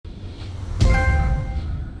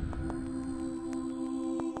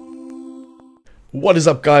What is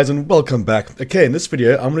up, guys, and welcome back. Okay, in this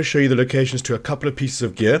video I'm going to show you the locations to a couple of pieces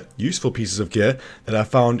of gear, useful pieces of gear that I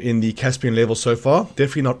found in the Caspian level so far.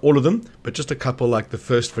 Definitely not all of them, but just a couple like the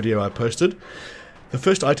first video I posted. The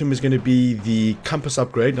first item is going to be the compass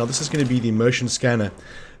upgrade. Now this is going to be the motion scanner.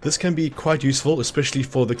 This can be quite useful, especially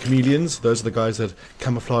for the chameleons. Those are the guys that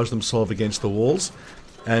camouflage themselves against the walls.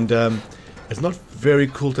 And it's not very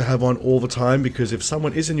cool to have on all the time, because if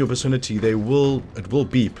someone is in your vicinity, it will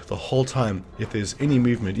beep the whole time if there's any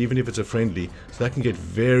movement, even if it's a friendly. So that can get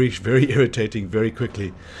very, very irritating very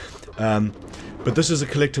quickly. But this is a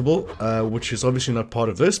collectible, which is obviously not part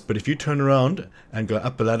of this. But if you turn around and go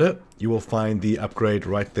up the ladder, you will find the upgrade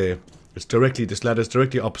right there. This ladder is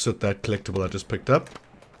directly opposite that collectible I just picked up.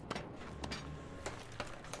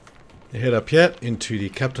 You head up here into the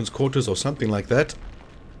captain's quarters or something like that.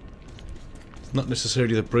 Not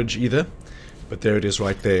necessarily the bridge either, but there it is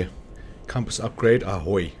right there. Compass upgrade,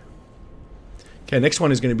 ahoy. Okay, next one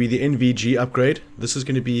is going to be the NVG upgrade. This is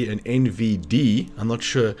going to be an NVD. I'm not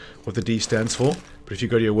sure what the D stands for, but if you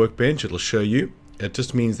go to your workbench, it'll show you. It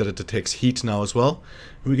just means that it detects heat now as well.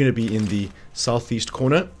 We're going to be in the southeast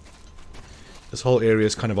corner. This whole area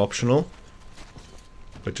is kind of optional,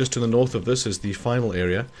 but just to the north of this is the final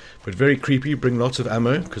area. But very creepy. Bring lots of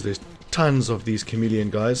ammo, because there's tons of these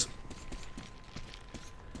chameleon guys.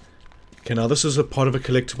 Okay, now this is a part of a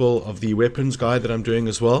collectible of the weapons guide that I'm doing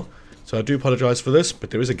as well. So I do apologize for this,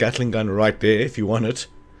 but there is a Gatling gun right there if you want it.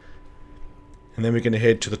 And then we're going to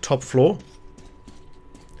head to the top floor.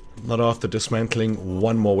 Not after dismantling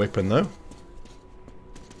one more weapon though.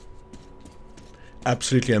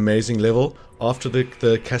 Absolutely amazing level. After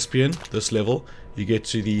the Caspian, this level, you get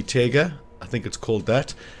to the Tega. I think it's called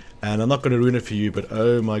that. And I'm not going to ruin it for you, but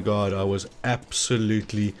oh my god, I was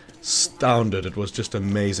absolutely astounded. It was just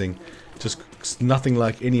amazing. Just nothing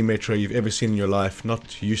like any metro you've ever seen in your life.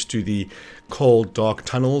 Not used to the cold, dark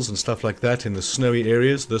tunnels and stuff like that in the snowy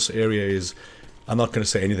areas. This area is, I'm not going to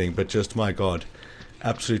say anything, but just, my god,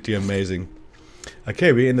 absolutely amazing.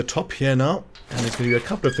 Okay, we're in the top here now, and there's going to be a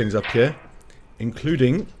couple of things up here,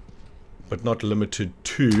 including, but not limited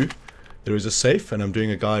to, there is a safe, and I'm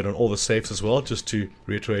doing a guide on all the safes as well, just to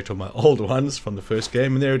reiterate on my old ones from the first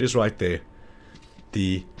game. And there it is right there.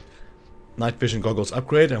 The night vision goggles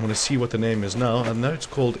upgrade. I'm going to see what the name is now. I know it's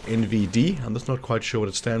called NVD. I'm just not quite sure what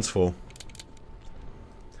it stands for.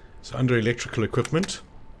 So under electrical equipment,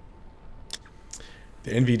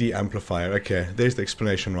 the NVD amplifier. Okay, there's the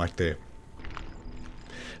explanation right there.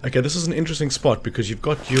 Okay, this is an interesting spot because you've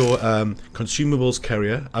got your consumables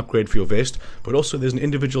carrier upgrade for your vest, but also there's an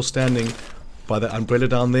individual standing by the umbrella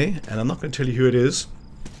down there, and I'm not going to tell you who it is.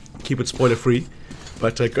 Keep it spoiler free,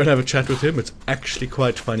 but go and have a chat with him. It's actually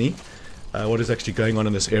quite funny what is actually going on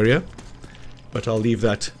in this area, but I'll leave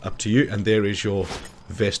that up to you. And there is your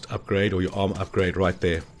vest upgrade or your armor upgrade right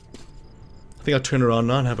there. I think I'll turn around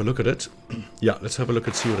now and have a look at it. Yeah, let's have a look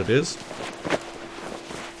and see what it is.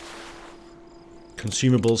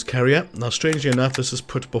 Consumables carrier. Now strangely enough, this is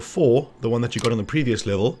put before the one that you got on the previous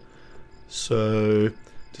level, so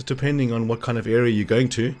just depending on what kind of area you're going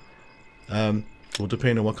to, will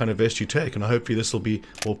depend on what kind of vest you take, and hopefully this will be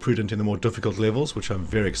more prudent in the more difficult levels, which I'm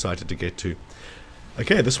very excited to get to.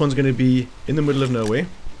 Okay, this one's going to be in the middle of nowhere.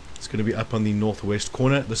 It's going to be up on the northwest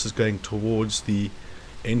corner. This is going towards the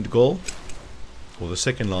end goal, or the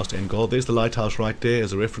second last end goal. There's the lighthouse right there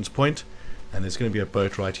as a reference point, and there's going to be a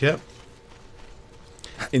boat right here.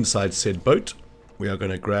 Inside said boat, we are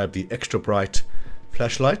going to grab the extra bright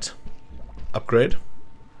flashlight upgrade.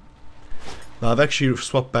 Now I've actually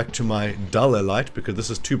swapped back to my duller light because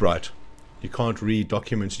this is too bright. You can't read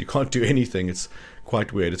documents, you can't do anything. It's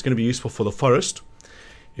quite weird. It's going to be useful for the forest,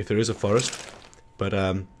 if there is a forest, but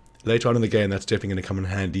later on in the game that's definitely going to come in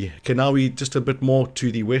handy. Okay, now we just a bit more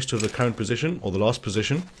to the west of the current position, or the last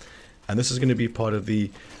position, and this is going to be part of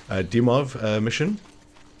the Dimov mission.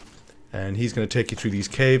 And he's going to take you through these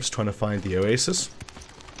caves trying to find the oasis,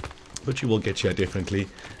 which you will get here definitely.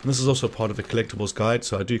 And this is also part of the collectibles guide,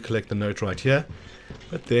 so I do collect the note right here.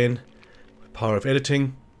 But then, power of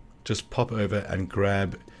editing, just pop over and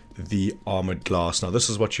grab the armored glass. Now this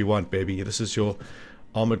is what you want, baby. This is your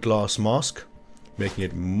armored glass mask, making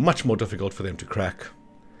it much more difficult for them to crack.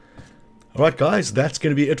 Alright guys, that's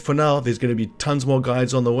going to be it for now. There's going to be tons more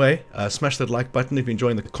guides on the way. Smash that like button if you're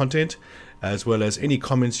enjoying the content, as well as any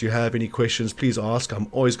comments you have, any questions, please ask. I'm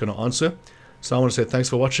always going to answer. So I want to say thanks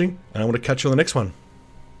for watching, and I want to catch you on the next one.